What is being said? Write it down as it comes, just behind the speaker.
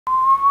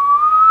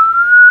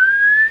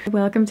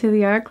Welcome to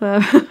the art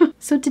club.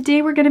 So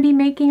today we're gonna be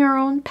making our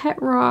own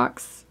pet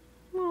rocks.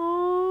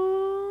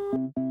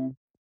 Aww.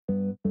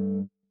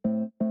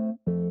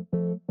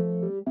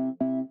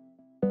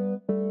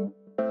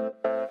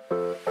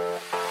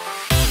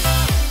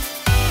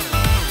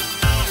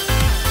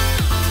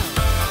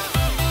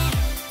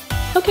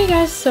 Okay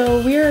guys,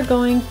 so we are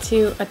going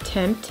to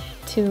attempt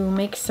to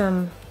make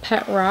some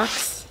pet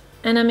rocks.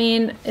 And I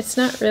mean, it's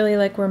not really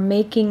like we're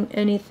making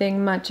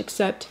anything much,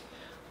 except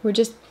we're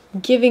just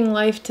giving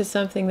life to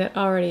something that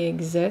already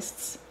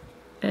exists.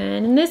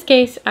 And in this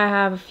case, I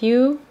have a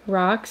few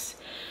rocks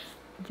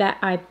that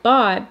I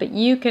bought, but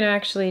you can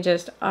actually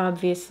just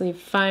obviously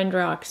find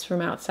rocks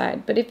from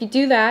outside. But if you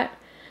do that,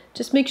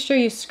 just make sure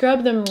you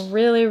scrub them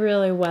really,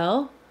 really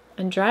well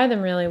and dry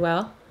them really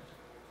well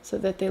so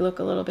that they look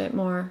a little bit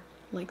more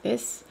like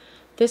this.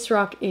 This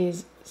rock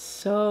is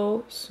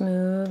so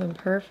smooth and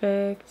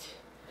perfect.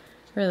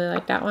 I really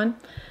like that one.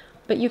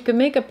 But you can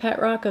make a pet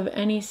rock of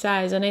any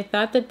size, and I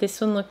thought that this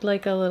one looked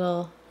like a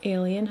little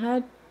alien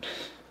head.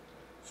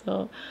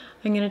 So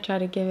I'm gonna try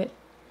to give it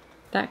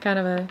that kind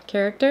of a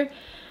character.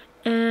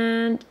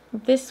 And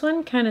this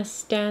one kind of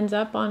stands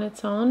up on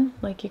its own,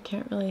 like you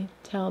can't really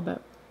tell,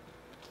 but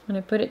when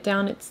I put it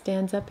down it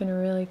stands up in a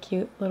really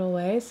cute little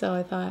way, so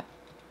I thought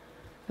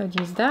I'd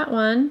use that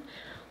one.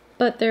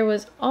 But there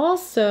was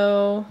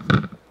also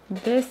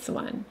this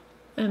one,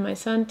 and my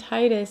son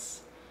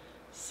Titus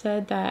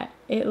said that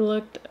it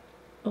looked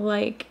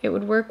like it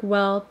would work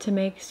well to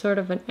make sort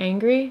of an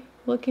angry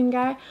looking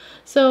guy.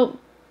 So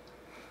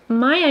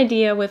my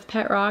idea with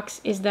pet rocks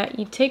is that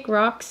you take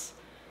rocks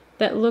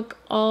that look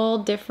all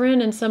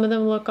different, and some of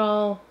them look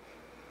all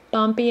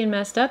bumpy and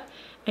messed up,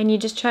 and you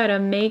just try to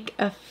make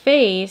a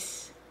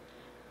face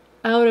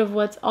out of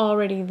what's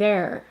already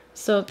there.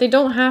 So they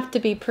don't have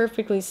to be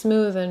perfectly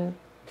smooth and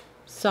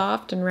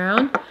soft and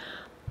round,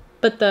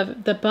 but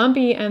the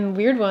bumpy and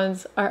weird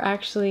ones are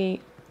actually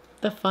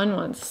the fun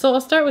ones. So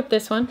I'll start with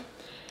this one,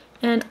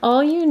 and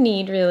all you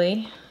need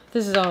really,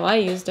 this is all I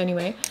used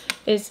anyway,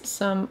 is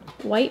some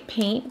white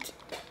paint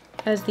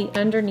as the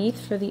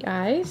underneath for the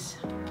eyes.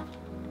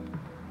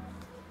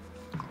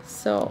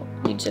 So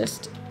you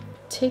just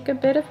take a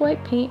bit of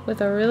white paint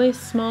with a really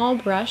small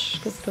brush,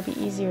 because it'll be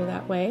easier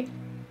that way.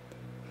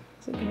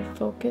 Is it gonna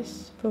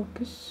focus,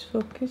 focus,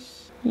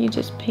 focus? You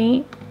just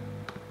paint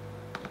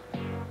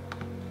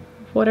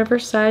whatever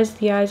size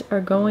the eyes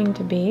are going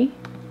to be.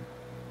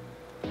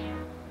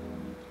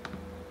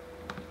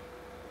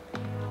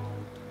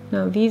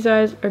 Now these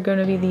eyes are going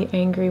to be the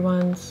angry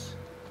ones.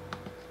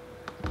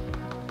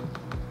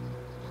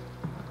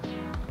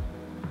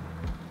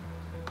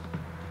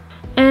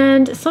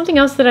 And something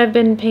else that I've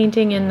been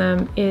painting in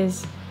them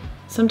is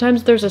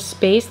sometimes there's a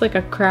space, like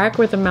a crack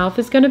where the mouth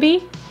is going to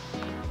be.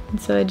 And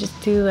so I just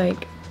do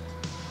like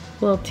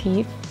little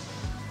teeth.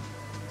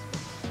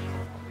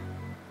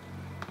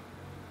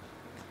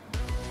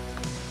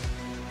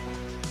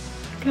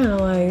 Kind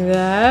of like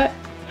that.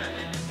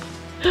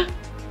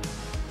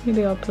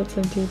 Maybe I'll put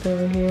some teeth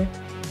over here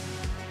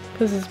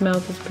because his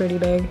mouth is pretty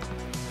big.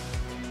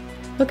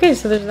 Okay,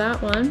 so there's that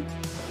one.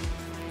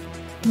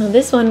 Now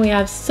this one, we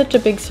have such a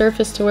big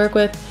surface to work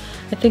with.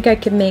 I think I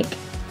could make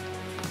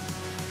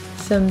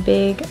some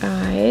big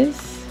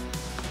eyes.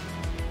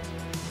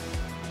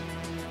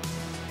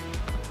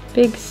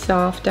 Big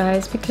soft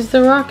eyes, because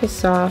the rock is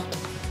soft.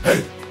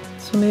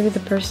 So maybe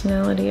the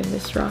personality of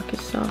this rock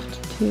is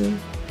soft too.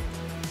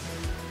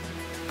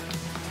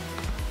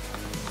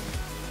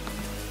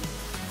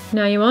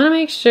 Now you want to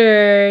make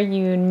sure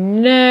you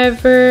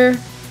never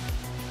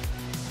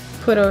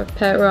put a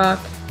pet rock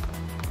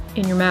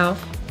in your mouth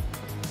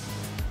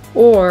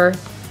or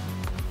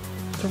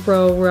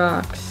throw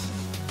rocks.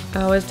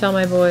 I always tell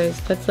my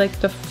boys, that's like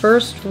the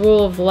first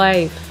rule of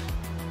life.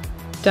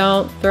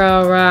 Don't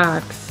throw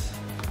rocks.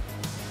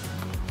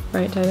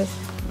 Right, Titus?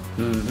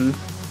 Mm-hmm.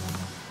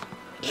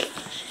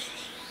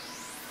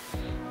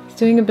 He's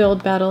doing a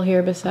build battle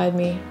here beside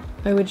me.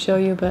 I would show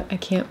you, but I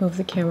can't move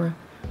the camera.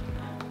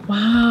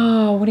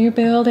 Wow, what are you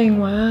building?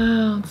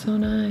 Wow, it's so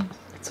nice.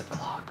 It's a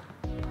clock.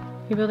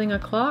 You're building a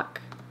clock?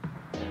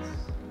 Yes.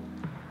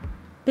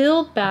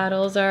 Build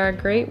battles are a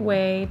great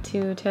way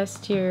to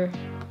test your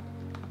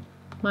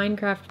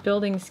Minecraft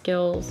building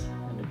skills.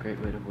 And a great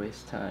way to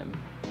waste time,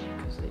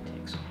 because they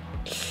take so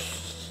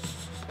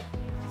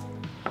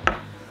long.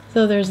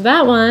 So there's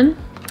that one.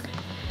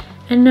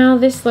 And now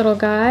this little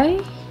guy.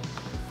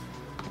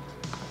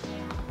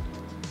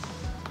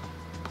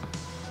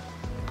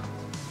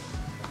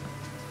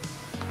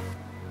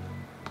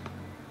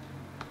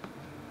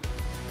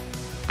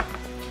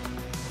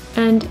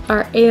 And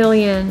our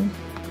alien.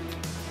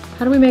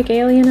 How do we make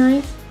alien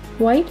eyes?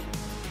 White?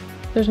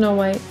 There's no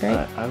white,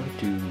 right? I would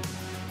do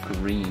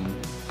green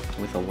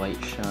with a white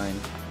shine.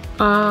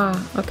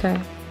 Ah, okay.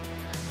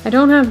 I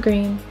don't have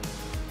green.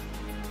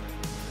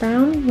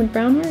 Brown? Would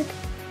brown work?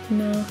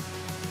 No.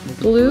 Maybe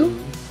Blue?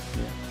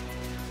 Yeah.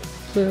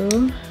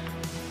 Blue.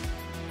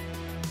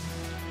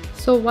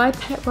 So why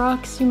pet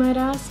rocks, you might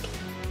ask?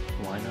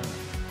 Why not?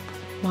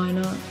 Why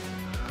not?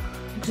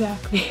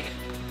 Exactly.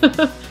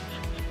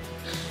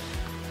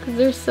 because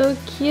they're so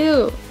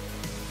cute.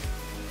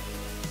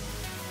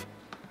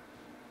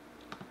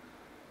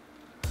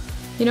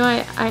 You know,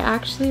 I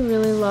actually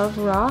really love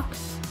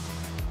rocks,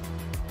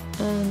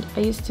 and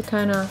I used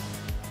to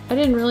I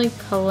didn't really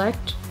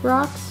collect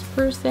rocks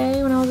per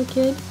se when I was a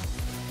kid,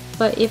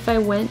 but if I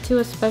went to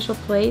a special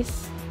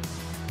place,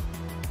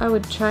 I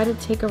would try to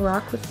take a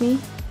rock with me.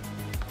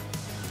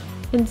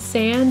 And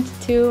sand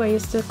too, I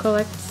used to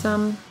collect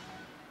some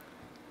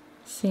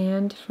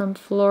sand from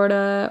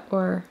Florida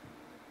or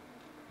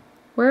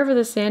wherever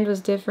the sand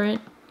was different.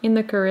 In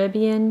the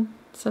Caribbean,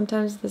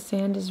 sometimes the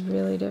sand is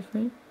really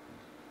different.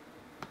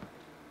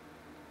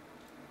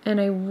 And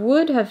I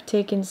would have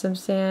taken some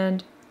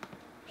sand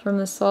from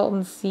the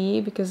Salton Sea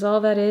because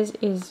all that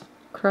is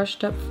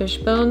crushed up fish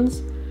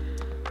bones.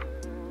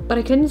 But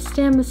I couldn't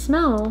stand the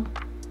smell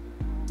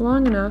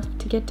long enough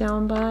to get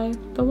down by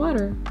the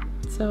water.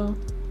 So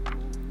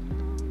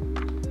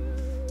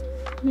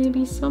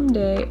maybe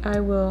someday I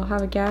will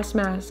have a gas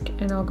mask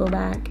and I'll go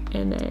back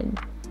and then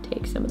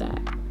take some of that.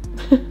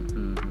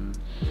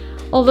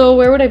 Although,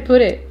 where would I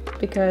put it?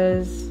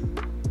 Because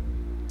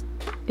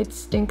it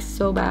stinks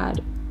so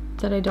bad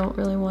that I don't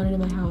really want it in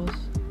my house.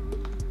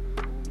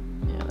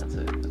 Yeah, that's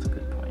a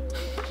good point.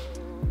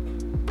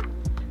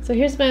 So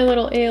here's my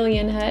little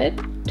alien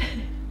head.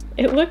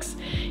 It looks,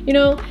 you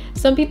know,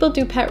 some people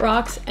do pet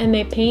rocks and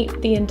they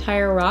paint the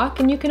entire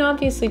rock, and you can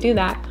obviously do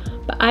that.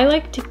 But I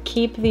like to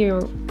keep the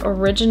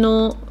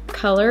original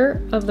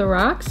color of the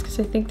rocks because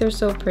I think they're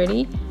so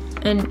pretty.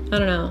 And I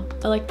don't know,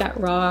 I like that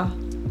raw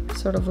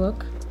sort of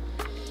look.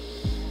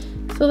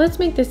 So let's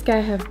make this guy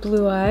have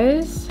blue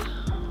eyes.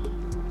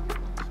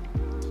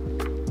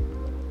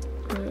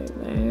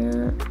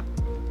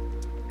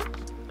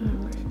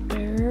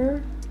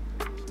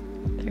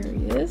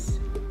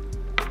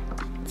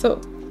 So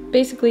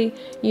basically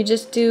you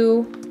just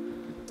do,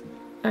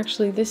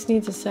 actually this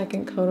needs a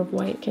second coat of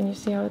white. Can you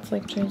see how it's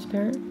like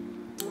transparent?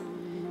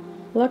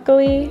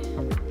 Luckily,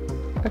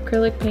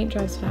 acrylic paint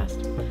dries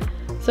fast.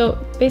 So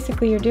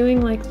basically you're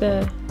doing like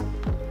the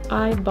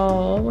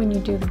eyeball when you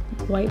do the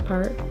white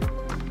part,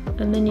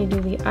 and then you do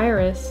the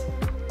iris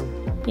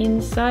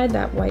inside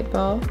that white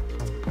ball.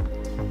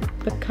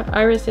 The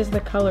iris is the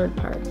colored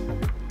part.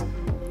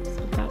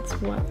 So that's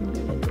what I'm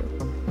gonna do.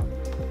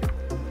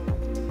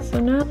 So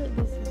now that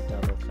this is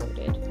double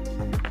coated,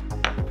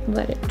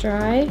 let it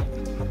dry.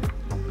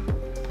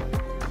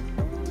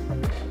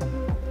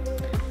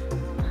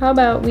 How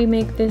about we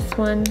make this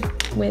one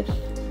with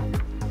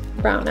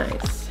brown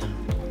eyes?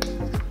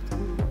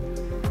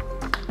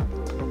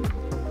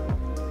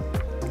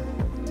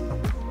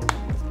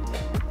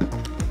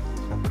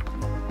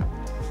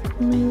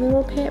 My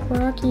little pet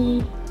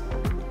Rocky.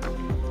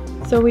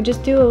 So we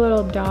just do a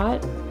little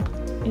dot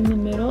in the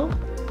middle,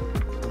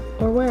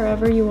 or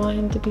wherever you want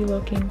him to be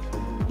looking.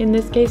 In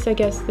this case, I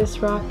guess this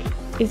rock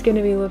is going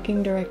to be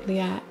looking directly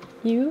at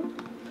you.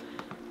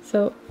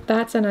 So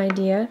that's an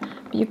idea.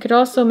 But you could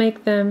also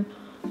make them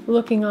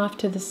looking off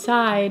to the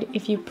side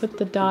if you put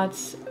the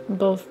dots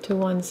both to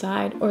one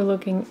side, or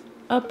looking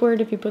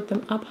upward if you put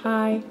them up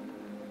high.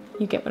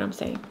 You get what I'm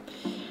saying.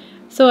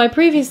 So I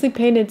previously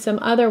painted some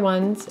other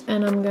ones,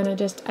 and I'm going to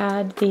just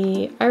add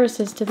the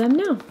irises to them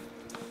now.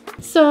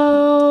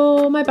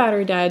 So my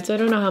battery died, so I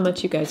don't know how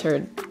much you guys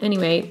heard.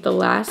 Anyway, the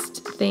last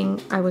thing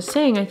I was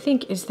saying, I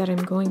think, is that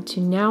I'm going to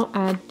now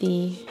add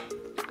the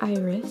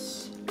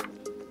iris.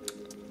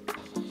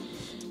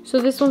 So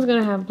this one's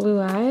gonna have blue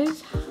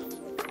eyes.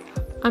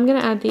 I'm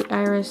gonna add the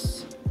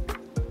iris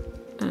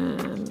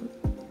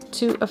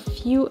to a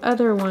few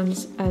other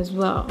ones as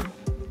well.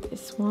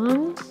 This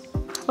one,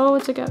 oh,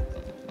 it's got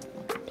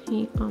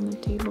paint on the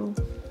table.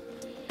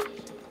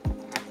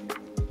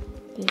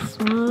 This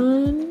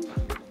one.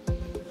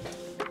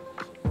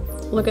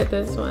 Look at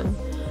this one.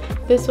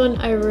 This one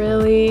I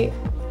really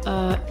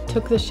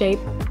took the shape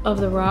of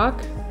the rock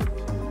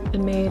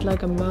and made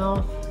like a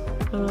mouth.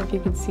 I don't know if you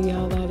can see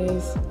how that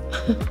is.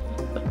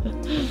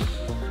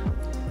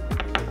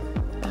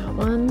 That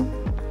one.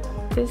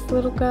 This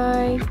little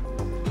guy.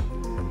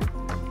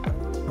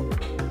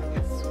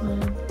 This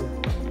one.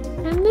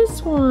 And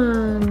this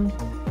one.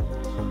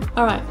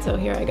 Alright, so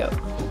here I go.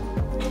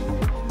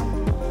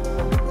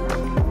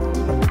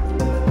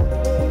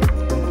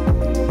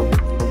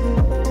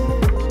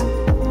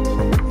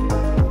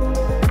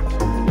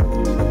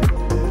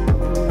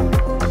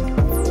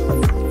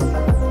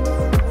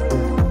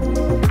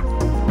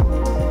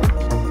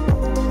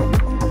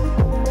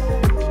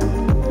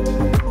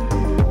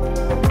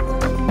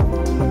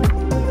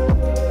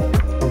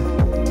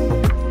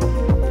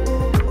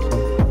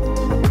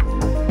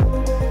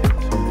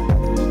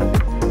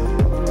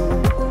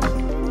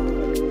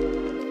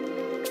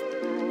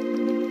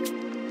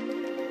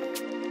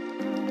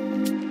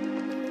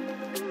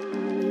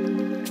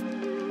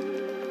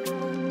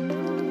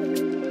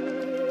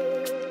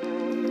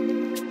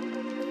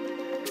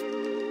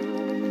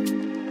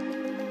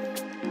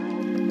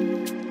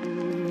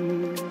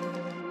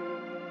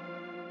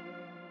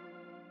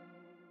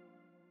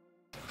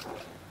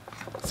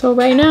 So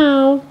right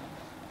now,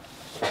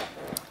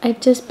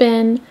 I've just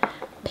been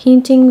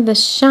painting the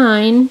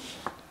shine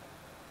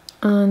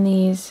on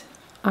these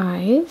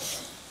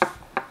eyes.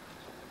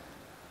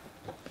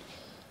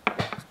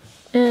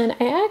 And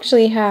I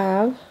actually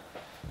have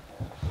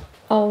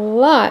a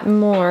lot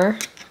more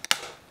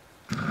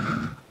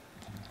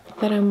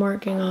that I'm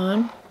working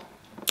on.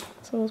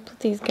 So let's put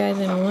these guys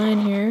in a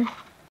line here.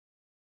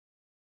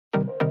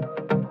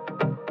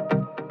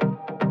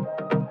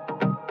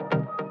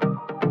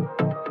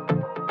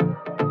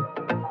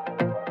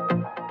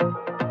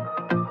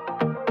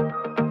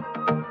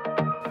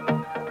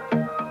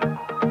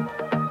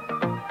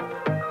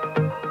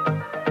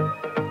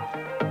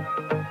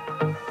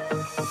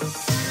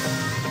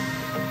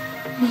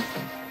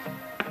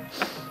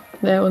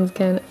 That one's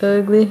kind of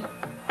ugly.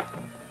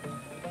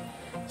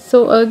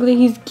 So ugly,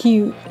 he's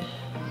cute.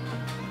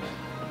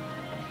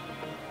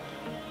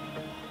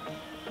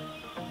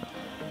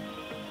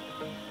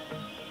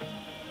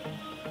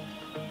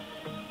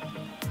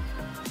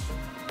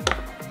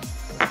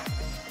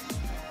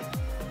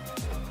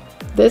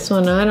 This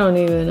one I don't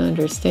even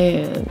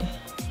understand.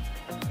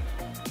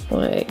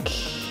 Like,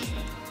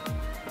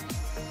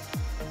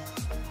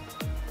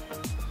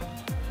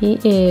 he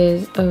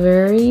is a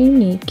very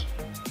unique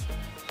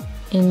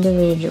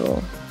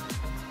individual.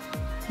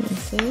 Let's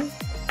see.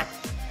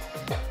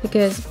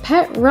 Because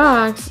pet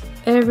rocks,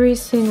 every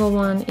single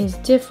one is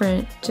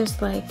different,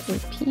 just like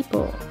with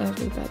people,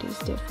 everybody's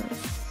different.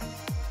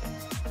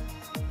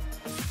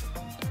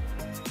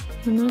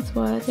 And that's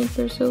why I think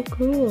they're so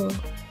cool.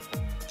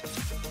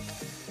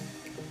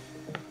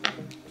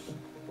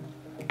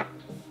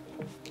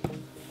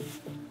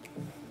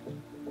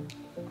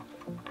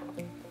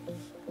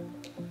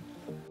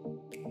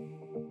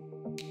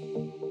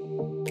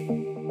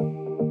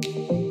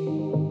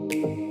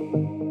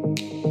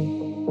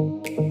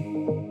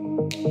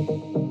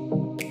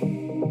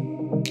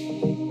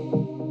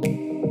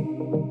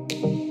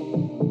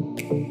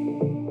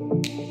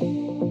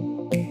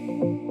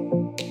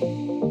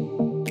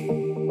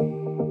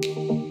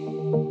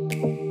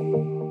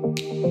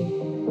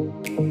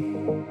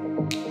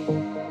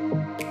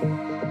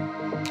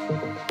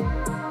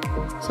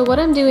 So what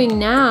I'm doing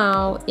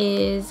now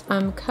is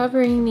I'm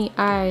covering the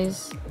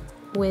eyes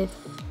with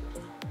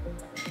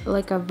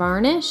like a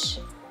varnish,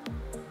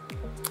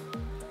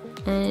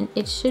 and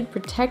it should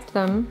protect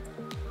them,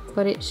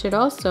 but it should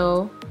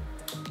also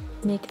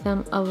make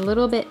them a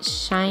little bit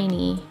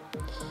shiny.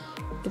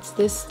 It's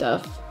this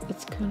stuff.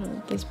 It's kind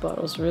of, this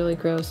bottle's really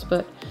gross,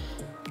 but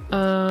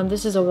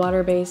this is a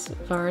water-based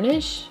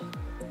varnish.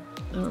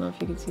 I don't know if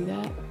you can see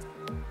that.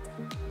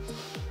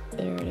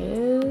 There it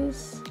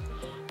is.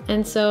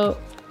 And so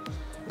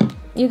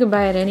you can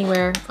buy it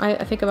anywhere. I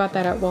think I bought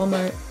that at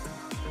Walmart.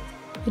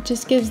 It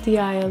just gives the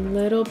eye a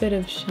little bit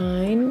of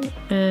shine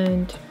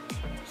and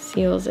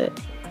seals it.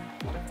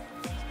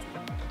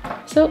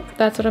 So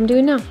that's what I'm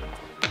doing now.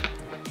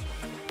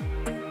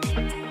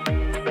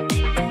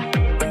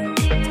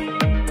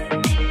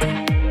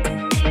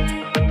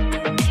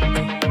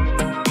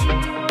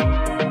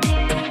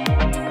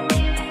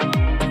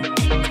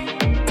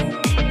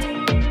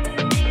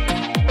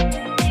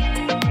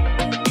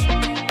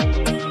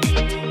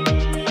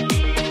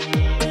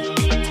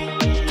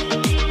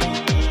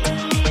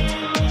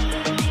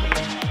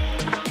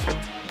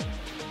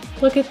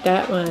 Look at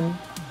that one.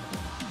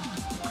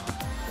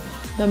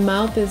 The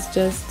mouth is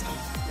just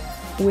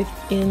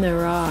within the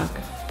rock.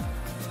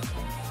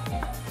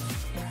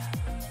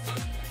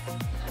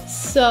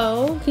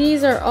 So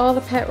these are all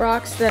the pet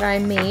rocks that I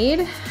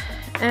made,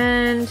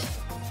 and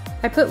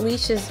I put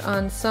leashes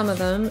on some of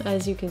them,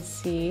 as you can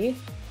see.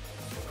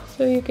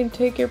 So you can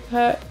take your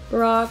pet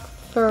rock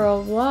for a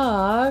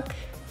walk.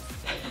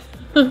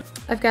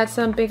 I've got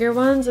some bigger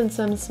ones and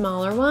some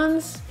smaller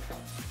ones,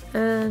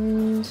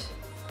 and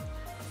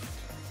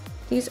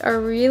these are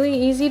really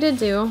easy to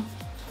do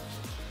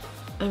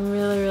and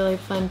really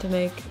fun to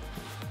make.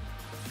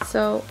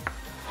 So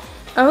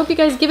I hope you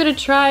guys give it a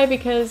try,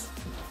 because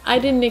I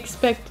didn't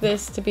expect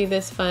this to be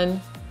this fun.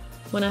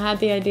 When I had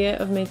the idea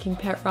of making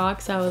pet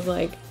rocks, I was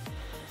like,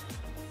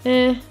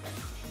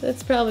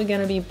 that's probably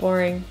gonna be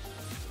boring.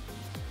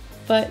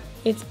 But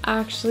it's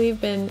actually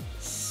been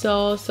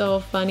so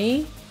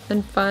funny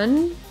and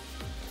fun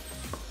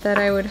that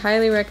I would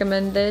highly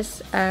recommend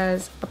this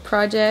as a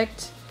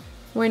project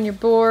when you're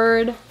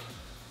bored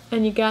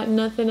and you got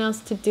nothing else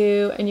to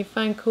do and you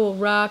find cool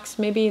rocks,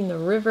 maybe in the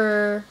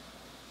river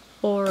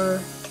or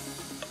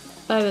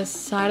by the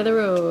side of the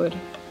road.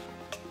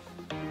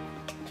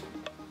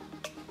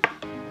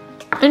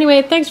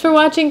 Anyway, thanks for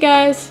watching,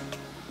 guys.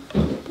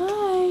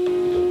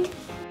 Bye.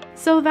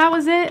 So that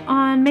was it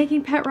on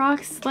making pet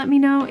rocks. Let me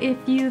know if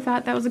you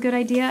thought that was a good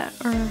idea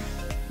or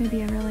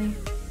maybe a really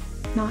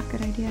not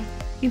good idea.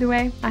 Either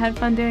way, I had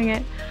fun doing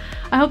it.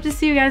 I hope to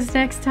see you guys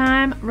next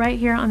time right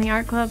here on the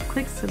Art Club.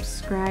 Click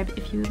subscribe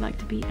if you would like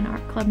to be an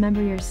Art Club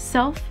member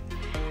yourself.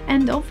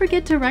 And don't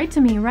forget to write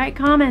to me, write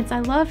comments. I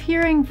love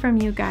hearing from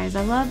you guys.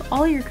 I love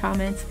all your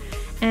comments.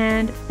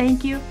 And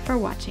thank you for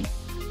watching.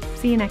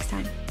 See you next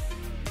time.